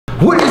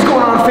What is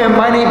going on, fam?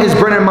 My name is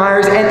Brendan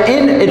Meyers, and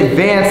in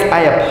advance,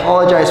 I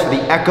apologize for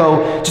the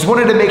echo. Just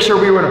wanted to make sure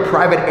we were in a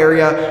private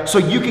area so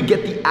you could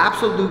get the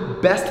absolute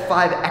best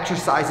 5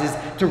 exercises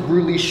to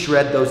really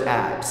shred those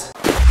abs.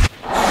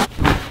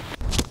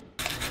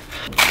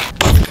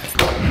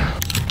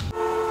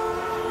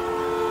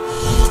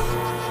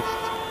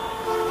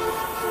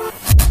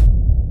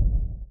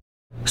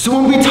 So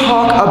when we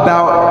talk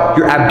about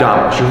your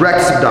abdominals, your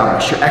rectus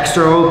abdominis, your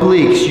external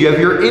obliques, you have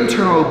your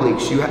internal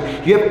obliques, you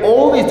have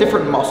all these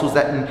different muscles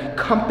that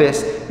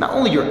encompass not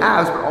only your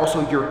abs, but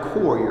also your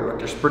core. Your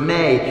rectus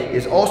spinae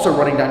is also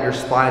running down your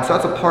spine, so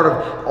that's a part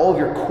of all of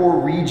your core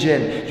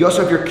region. You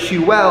also have your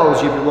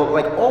QLs, you have your low,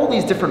 like all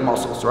these different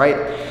muscles,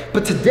 right?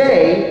 But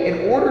today,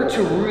 in order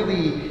to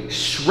really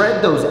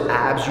shred those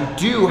abs, you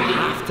do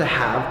have to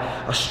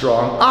have a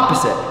strong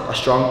opposite, a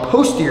strong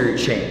posterior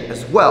chain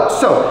as well.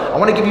 So I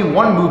want to give you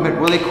one movement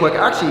really quick.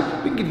 Actually,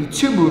 we can give you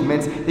 2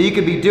 movements that you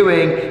could be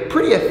doing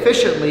pretty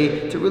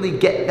efficiently to really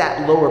get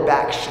that lower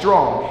back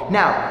strong.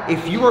 Now,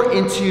 if you are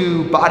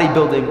into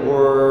bodybuilding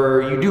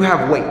or you do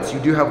have weights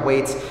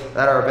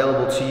that are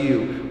available to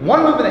you,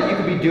 one movement that you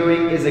could be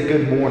doing is a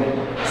good morning.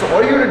 So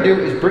all you're going to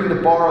do is bring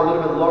the bar a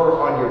little bit lower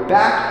on your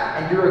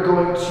back, and you're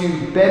going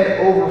to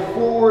bend over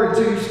forward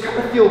until you just kind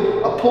of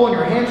feel a pull in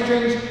your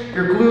hamstrings,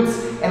 your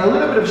glutes, and a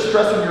little bit of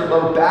stress on your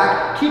low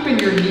back, keeping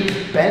your knees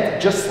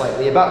bent just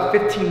slightly, about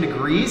 15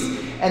 degrees.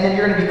 And then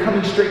you're going to be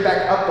coming straight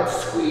back up, but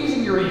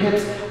squeezing your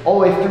hips all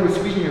the way through,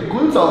 squeezing your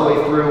glutes all the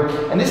way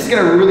through. And this is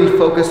going to really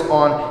focus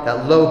on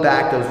that low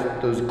back,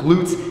 those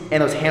glutes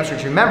and those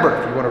hamstrings. Remember,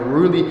 if you want a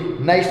really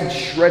nice and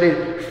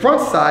shredded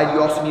front side,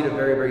 you also need a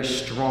very, very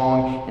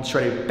strong and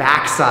shredded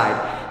back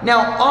side.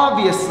 Now,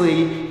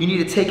 obviously, you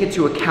need to take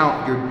into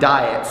account your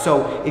diet.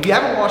 So if you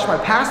haven't watched my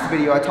past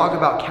video, I talk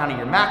about counting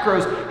your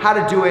macros, how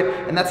to do it,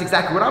 and that's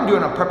exactly what I'm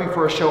doing. I'm prepping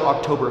for a show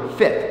October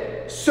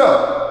 5th.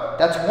 So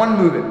that's one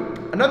movement.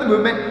 Another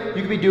movement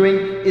you could be doing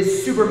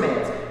is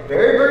Superman's.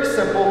 Very, very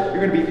simple.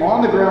 You're gonna be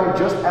on the ground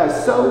just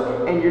as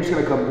so, and you're just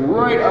gonna come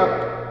right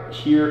up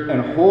here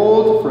and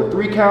hold for a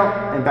 3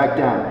 count and back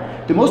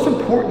down. The most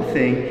important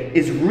thing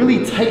is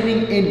really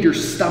tightening in your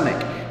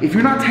stomach. If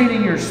you're not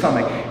tightening your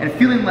stomach and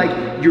feeling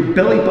like your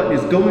belly button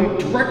is going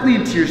directly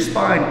into your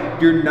spine,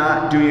 you're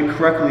not doing it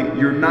correctly.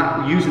 You're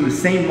not using the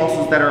same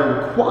muscles that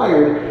are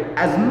required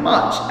as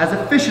much, as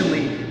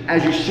efficiently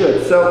as you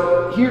should.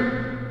 So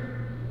here,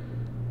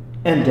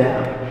 and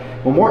down.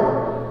 One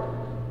more.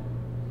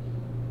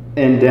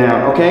 And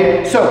down,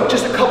 okay? So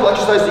just a couple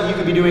exercises that you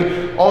could be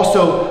doing.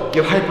 Also,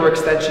 you have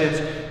hyperextensions,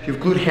 you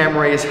have glute ham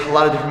raise, a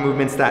lot of different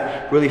movements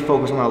that really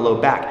focus on the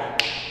low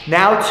back.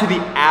 Now to the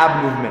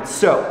ab movements.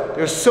 So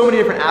there's so many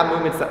different ab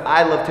movements that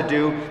I love to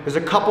do. There's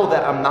a couple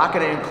that I'm not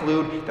gonna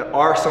include that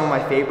are some of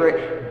my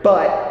favorite,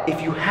 but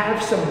if you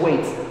have some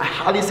weights, I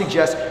highly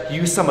suggest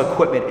use some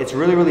equipment. It's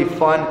really, really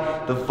fun.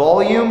 The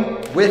volume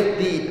with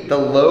the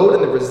load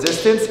and the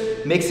resistance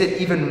makes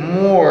it even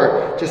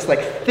more just like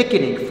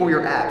thickening for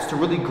your abs to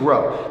really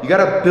grow. You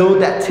gotta build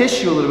that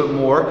tissue a little bit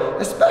more,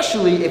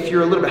 especially if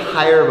you're a little bit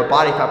higher of a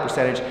body fat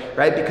percentage,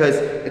 right? Because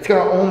it's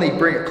gonna only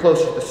bring it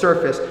closer to the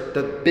surface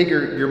the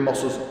bigger your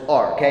muscles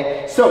are,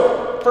 okay?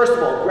 So, first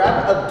of all,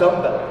 grab a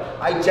dumbbell.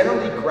 I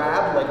generally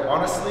grab, like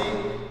honestly,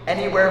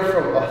 anywhere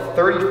from a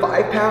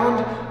 35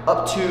 pound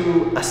up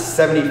to a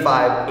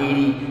 75,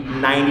 80,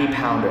 90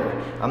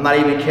 pounder. I'm not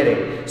even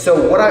kidding.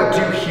 So what I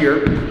do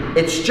here,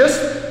 it's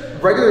just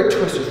regular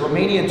twisters,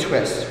 Romanian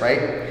twists,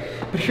 right?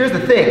 But here's the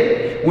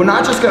thing, we're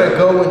not just gonna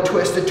go and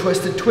twist and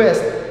twist and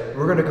twist.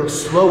 We're gonna go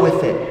slow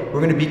with it.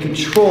 We're gonna be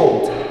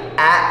controlled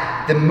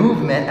at the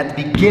movement at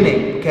the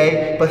beginning,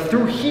 okay? But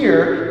through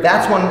here,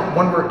 that's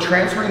when we're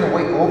transferring the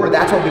weight over,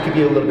 that's when we can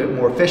be a little bit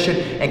more efficient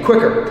and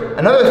quicker.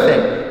 Another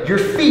thing, your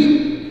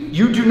feet,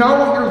 you do not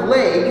want your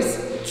legs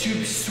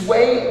to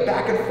sway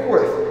back and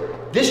forth.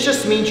 This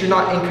just means you're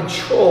not in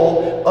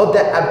control of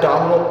that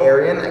abdominal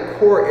area and that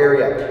core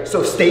area.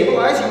 So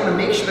stabilize, you wanna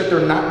make sure that they're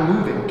not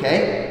moving,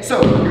 okay?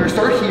 So you're gonna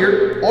start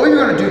here. All you're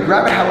gonna do,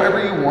 grab it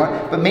however you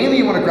want, but mainly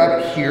you wanna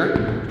grab it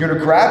here. You're gonna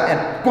grab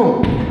and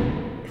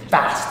boom,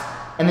 fast.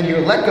 And then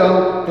you're gonna let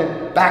go,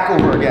 then back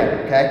over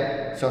again,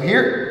 okay? So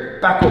here,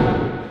 back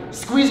over.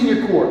 Squeezing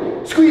your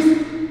core,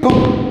 squeeze,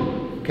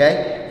 boom,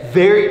 okay?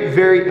 Very,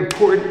 very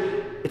important.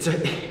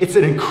 It's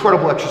an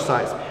incredible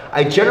exercise.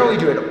 I generally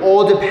do it. It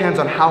all depends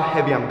on how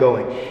heavy I'm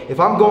going. If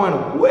I'm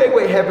going way,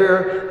 way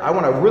heavier, I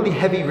want a really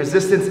heavy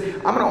resistance,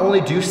 I'm gonna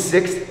only do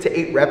 6 to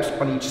 8 reps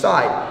on each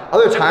side.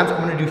 Other times, I'm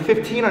gonna do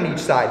 15 on each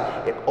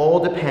side. It all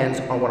depends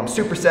on what I'm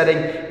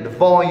supersetting, the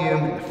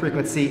volume, the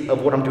frequency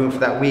of what I'm doing for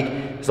that week.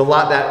 There's a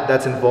lot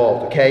that's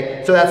involved,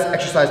 okay? So that's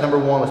exercise number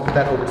 1. Let's put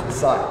that over to the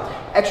side.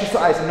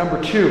 Exercise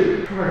number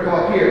 2, we're gonna go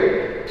up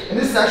here. And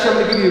this is actually,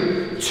 I'm gonna give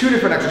you 2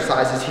 different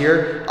exercises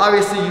here.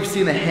 Obviously, you've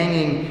seen the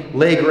hanging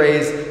leg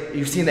raise.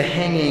 You've seen the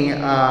hanging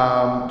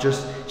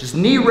just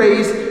knee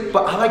raise,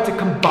 but I like to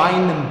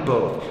combine them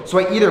both. So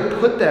I either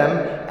put them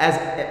as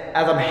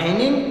I'm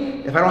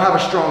hanging, if I don't have a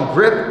strong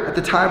grip at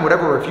the time,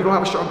 whatever, or if you don't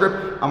have a strong grip,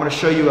 I'm gonna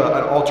show you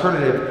an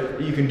alternative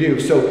that you can do.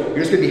 So you're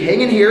just gonna be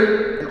hanging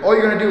here, and all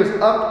you're gonna do is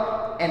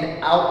up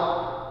and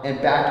out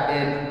and back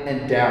in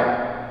and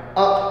down.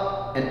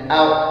 Up and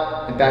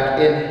out and back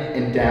in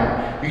and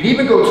down. You can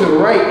even go to the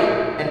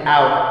right and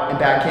out and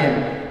back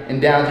in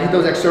and down. Hit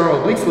those external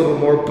obliques a little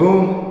bit more.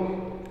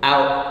 Boom,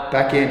 out,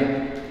 back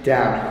in,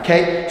 down.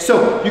 Okay,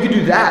 so you can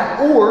do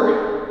that,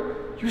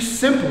 or you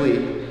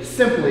simply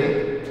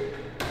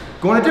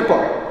go on a dip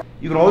bar.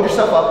 You can hold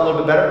yourself up a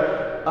little bit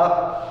better.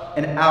 Up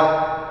and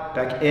out,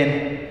 back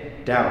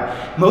in,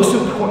 down. Most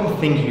important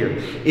thing here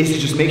is to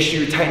just make sure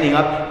you're tightening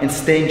up and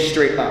staying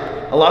straight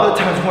up. A lot of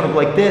the times you want to go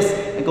like this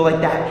and go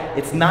like that.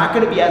 It's not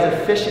going to be as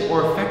efficient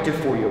or effective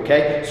for you,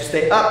 okay? So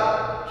stay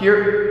up,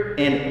 here,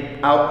 in,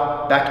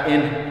 out, back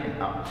in,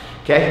 and out.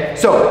 Okay?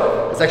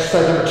 So that's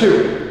exercise number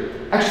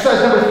 2.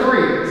 Exercise number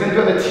 3 is going to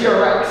be on the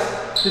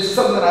TRX. This is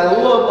something that I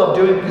love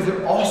doing because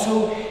it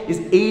also is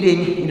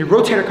aiding in your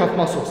rotator cuff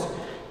muscles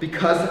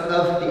because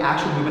of the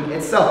actual movement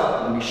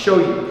itself. Let me show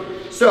you.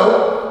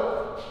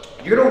 So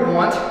you're gonna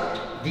want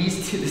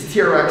this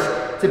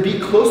TRX to be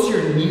close to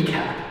your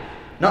kneecap.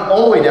 Not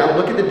all the way down.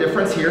 Look at the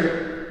difference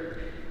here.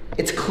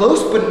 It's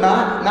close, but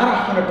not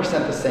 100%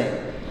 the same,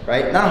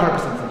 right? Not 100%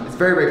 the same. It's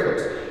very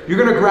close.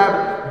 You're gonna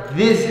grab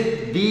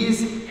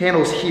these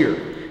handles here,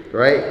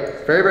 right?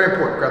 It's very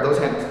important. Grab those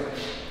handles.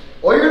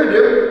 All you're gonna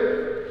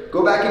do,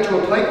 go back into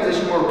a plank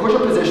position or a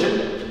push-up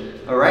position,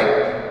 all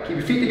right? Keep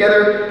your feet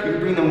together. You can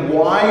bring them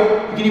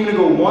wide. You can even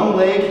go one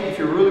leg if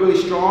you're really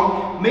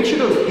strong. Make sure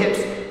those hips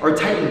are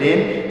tightened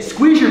in.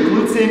 Squeeze your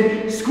glutes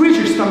in. Squeeze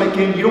your stomach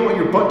in. You don't want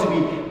your butt to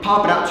be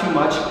popping out too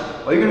much.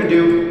 All you're gonna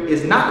do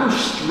is not go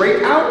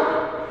straight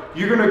out.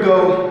 You're gonna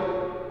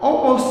go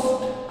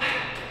almost,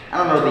 I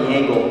don't know the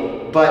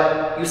angle,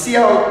 but you see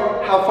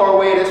how far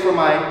away it is from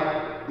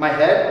my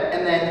head,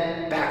 and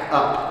then back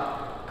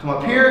up. Come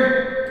up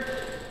here,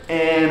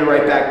 and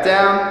right back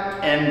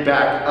down, and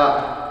back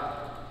up.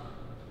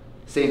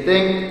 Same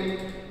thing,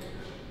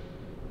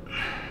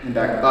 and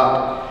back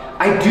up.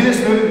 I do this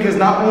movement because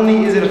not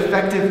only is it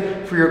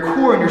effective for your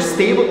core and you're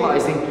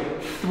stabilizing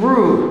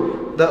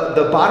through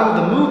the bottom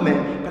of the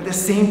movement, but at the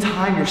same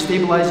time you're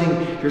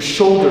stabilizing your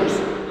shoulders.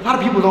 A lot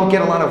of people don't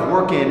get a lot of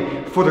work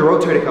in for their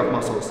rotator cuff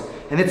muscles.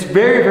 And it's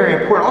very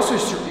important. Also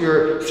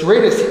your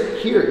serratus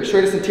here, your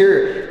serratus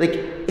anterior. Like,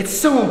 it's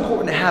so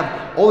important to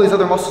have all these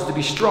other muscles to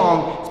be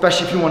strong,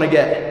 especially if you want to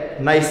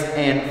get nice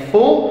and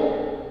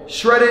full,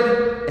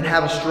 shredded, and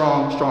have a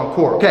strong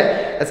core.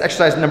 Okay, that's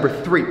exercise number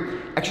 3.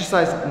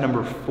 Exercise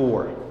number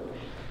 4.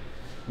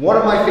 One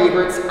of my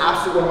favorites,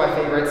 absolutely one of my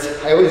favorites.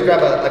 I always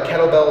grab a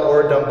kettlebell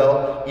or a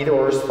dumbbell, either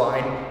or is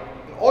fine.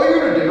 And all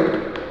you're gonna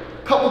do,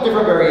 a couple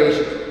different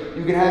variations.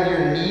 You can have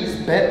your knees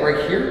bent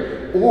right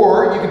here,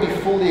 or you can be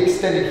fully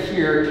extended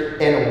here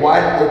and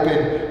wide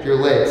open your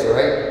legs, all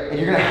right? And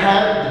you're gonna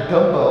have the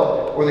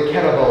dumbbell or the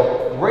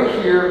kettlebell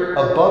right here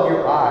above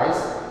your eyes,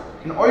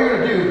 and all you're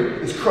gonna do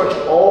is crunch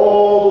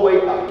all the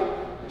way up.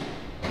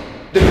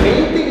 The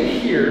main thing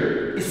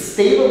here is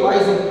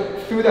stabilizing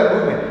through that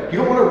movement. You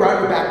don't want to ride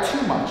your back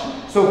too much.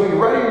 So if you're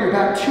riding your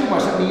back too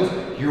much, that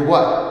means you're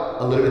what?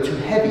 A little bit too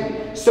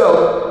heavy.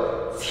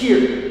 So it's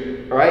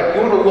here, all right?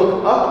 You want to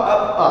look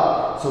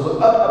up. So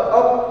look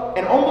up,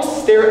 and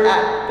almost stare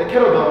at the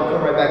kettlebell and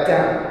come right back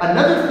down.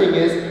 Another thing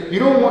is you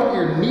don't want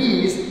your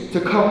knees to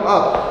come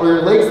up or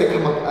your legs to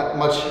come up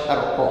much at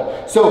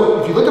all.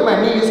 So if you look at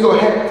my knees, go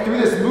ahead through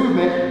this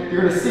movement,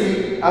 you're going to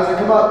see as I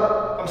come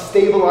up, I'm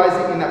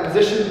stabilizing in that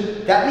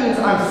position. That means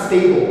I'm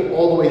stable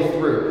all the way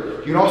through.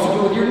 You can also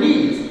do it with your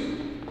knees.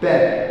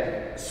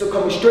 Bend. So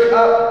coming straight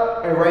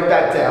up and right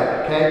back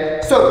down,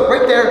 okay? So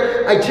right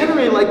there, I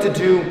generally like to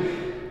do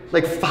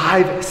like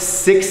 5,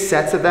 6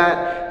 sets of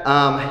that.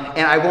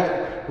 And I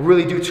won't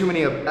really do too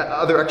many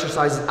other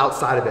exercises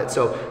outside of it.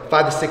 So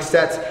 5 to 6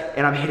 sets,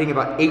 and I'm hitting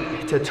about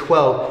 8 to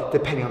 12,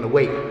 depending on the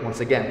weight,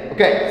 once again.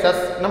 Okay, so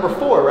that's number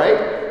 4,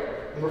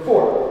 right? Number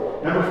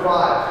 4. Number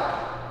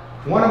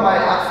 5. One of my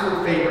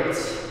absolute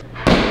favorites.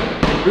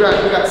 We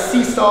got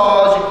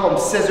seesaws, you can call them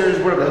scissors,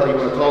 whatever the hell you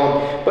want to call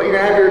them. But you're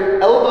gonna have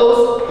your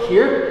elbows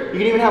here. You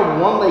can even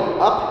have one leg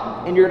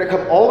up, and you're gonna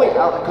come all the way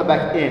out and come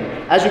back in.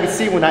 As you can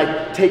see, when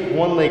I take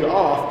one leg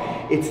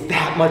off, it's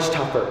that much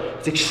tougher.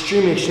 It's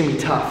extremely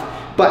tough.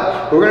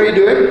 But we're gonna be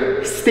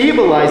doing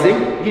stabilizing.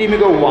 You can even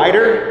go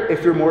wider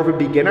if you're more of a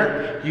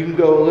beginner. You can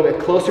go a little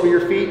bit closer with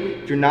your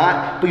feet if you're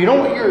not. But you don't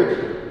want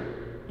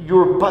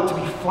your butt to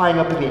be flying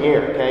up in the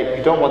air, okay?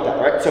 You don't want that,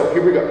 right? So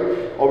here we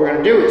go. All we're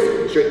gonna do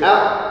is straight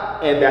out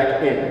and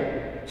back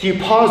in. So you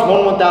pause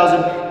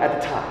 1/1000 at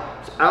the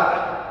top. So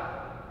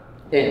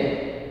out,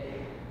 in,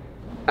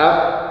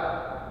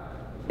 out,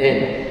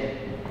 in.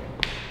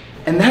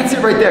 And that's it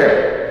right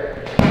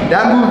there.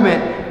 That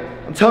movement,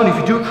 I'm telling you, if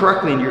you do it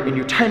correctly and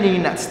you're tightening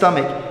in that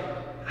stomach,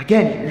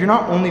 again, you're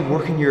not only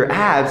working your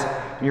abs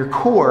and your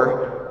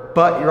core,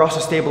 but you're also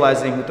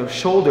stabilizing with those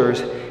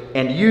shoulders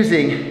and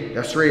using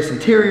the serratus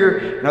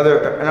anterior and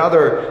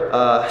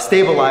other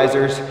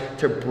stabilizers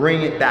to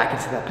bring it back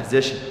into that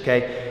position,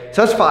 okay?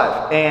 So that's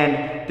 5,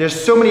 and there's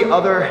so many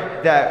other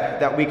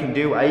that we can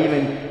do. I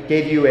even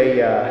gave you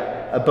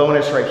a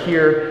bonus right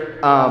here.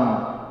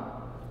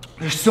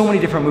 There's so many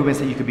different movements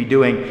that you could be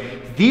doing.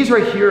 These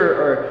right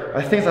here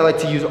are things I like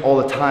to use all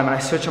the time, and I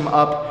switch them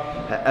up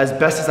as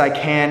best as I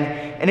can.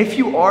 And if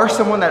you are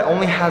someone that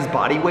only has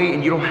body weight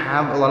and you don't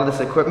have a lot of this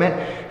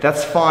equipment,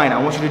 that's fine.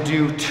 I want you to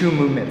do 2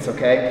 movements,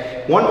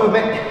 okay? One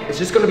movement is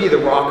just gonna be the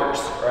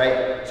rockers,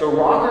 right? So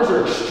rockers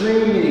are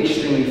extremely,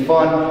 extremely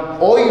fun.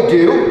 All you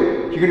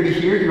do, you're gonna be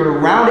here, you're gonna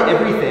round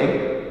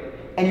everything,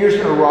 and you're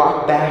just gonna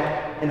rock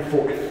back and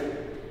forth.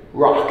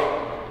 Rock.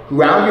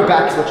 Round your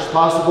back as much as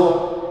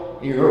possible,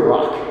 and you're gonna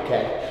rock,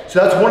 okay? So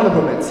that's one of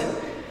the movements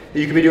that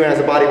you could be doing as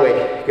a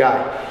bodyweight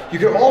guy. You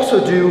can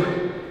also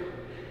do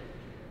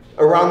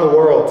around the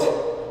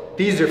world.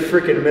 These are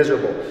freaking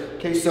miserable.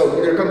 Okay, so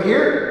you're gonna come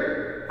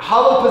here,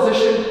 hollow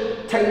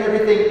position, tighten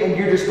everything, and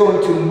you're just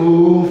going to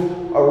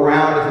move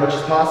around as much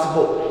as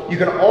possible. You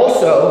can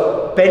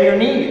also bend your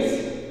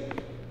knees.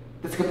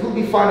 That's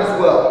completely fine as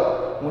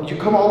well. When you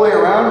come all the way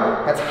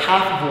around, that's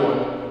half of one.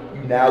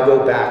 You now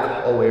go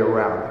back all the way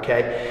around,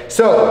 okay?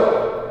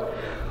 So,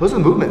 those are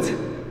the movements.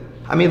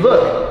 I mean,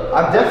 look,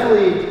 I'm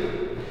definitely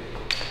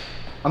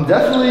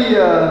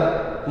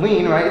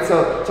lean, right?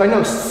 So I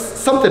know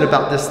something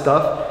about this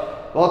stuff.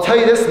 Well, I'll tell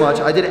you this much.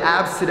 I did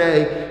abs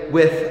today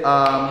with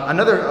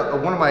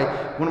one of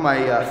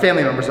my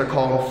family members. I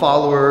call them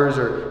followers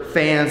or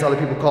fans, other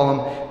people call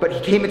them. But he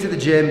came into the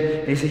gym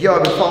and he said, yo,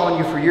 I've been following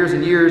you for years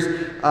and years.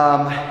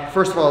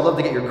 First of all, I'd love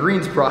to get your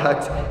greens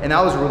product, and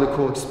that was a really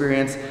cool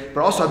experience.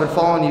 But also, I've been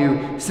following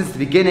you since the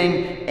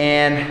beginning,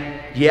 and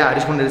yeah, I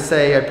just wanted to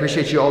say I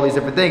appreciate you, all these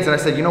different things. And I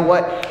said, you know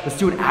what? Let's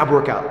do an ab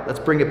workout. Let's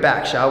bring it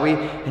back, shall we?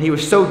 And he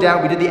was so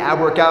down. We did the ab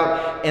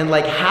workout, and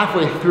like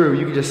halfway through,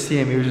 you could just see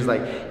him. He was just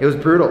like, it was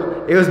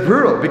brutal. It was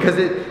brutal because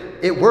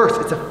it works.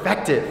 It's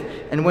effective.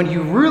 And when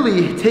you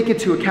really take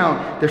into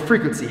account the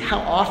frequency, how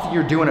often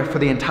you're doing it for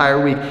the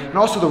entire week, and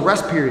also the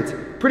rest periods,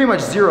 pretty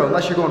much 0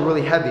 unless you're going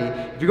really heavy.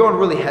 If you're going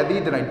really heavy,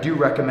 then I do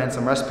recommend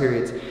some rest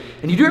periods.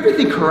 And you do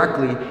everything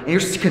correctly, and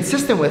you're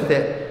consistent with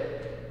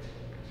it,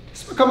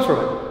 this is what comes from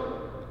it.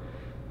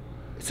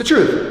 It's the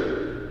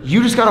truth.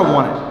 You just gotta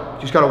want it.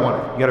 You just gotta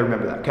want it. You gotta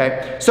remember that,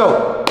 okay?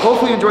 So,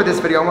 hopefully you enjoyed this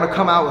video. I wanna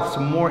come out with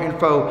some more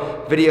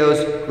info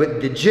videos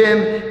with the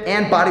gym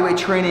and bodyweight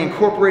training,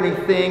 incorporating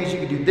things. You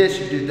can do this,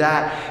 you can do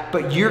that,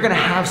 but you're gonna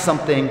have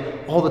something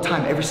all the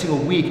time, every single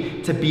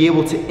week, to be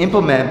able to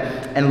implement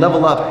and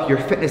level up your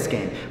fitness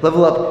game,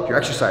 level up your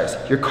exercise,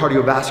 your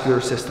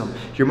cardiovascular system,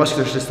 your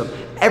muscular system,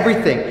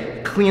 everything.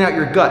 Clean out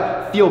your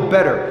gut, feel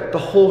better, the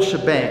whole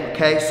shebang,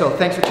 okay? So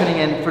thanks for tuning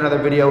in for another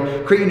video.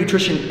 CreateU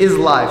Nutrition is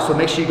live, so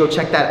make sure you go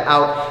check that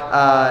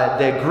out.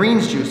 The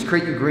greens juice,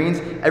 CreateU Greens,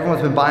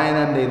 everyone's been buying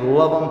them, they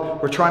love them.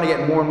 We're trying to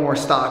get more and more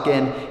stock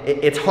in.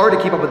 It's hard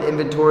to keep up with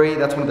inventory.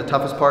 That's one of the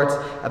toughest parts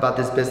about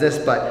this business,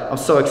 but I'm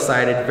so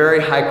excited. Very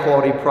high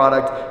quality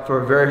product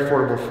for a very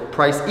affordable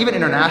price, even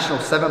international,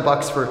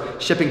 $7 for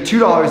shipping,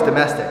 $2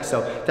 domestic.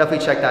 So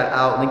definitely check that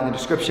out, link in the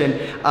description.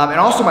 And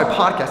also my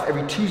podcast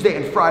every Tuesday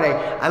and Friday.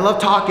 I love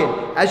talking.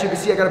 As you can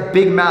see, I got a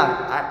big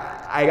mouth.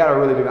 I got a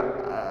really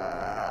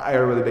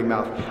big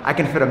mouth. I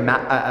can fit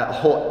a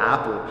whole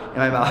apple in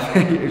my mouth,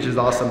 which is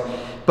awesome.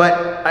 But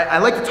I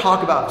like to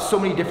talk about so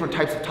many different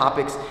types of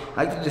topics.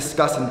 I like to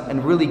discuss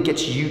and really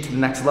get you to the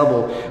next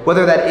level,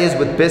 whether that is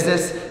with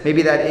business,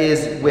 maybe that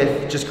is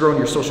with just growing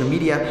your social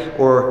media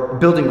or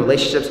building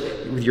relationships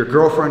with your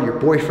girlfriend, your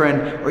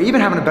boyfriend, or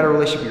even having a better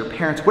relationship with your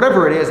parents.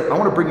 Whatever it is, I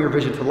want to bring your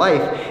vision to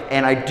life,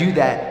 and I do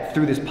that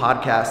through this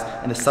podcast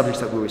and the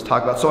subjects that we always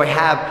talk about. So I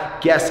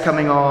have guests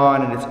coming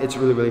on, and it's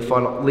really, really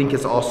fun. Link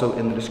is also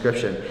in the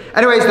description.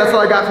 Anyways, that's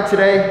all I got for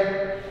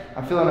today.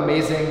 I'm feeling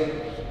amazing.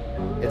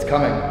 It's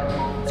coming.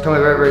 It's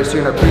coming very, very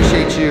soon. I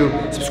appreciate you.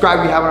 Subscribe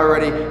if you haven't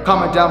already.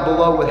 Comment down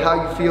below with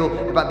how you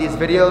feel about these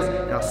videos,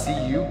 and I'll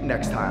see you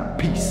next time.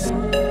 Peace.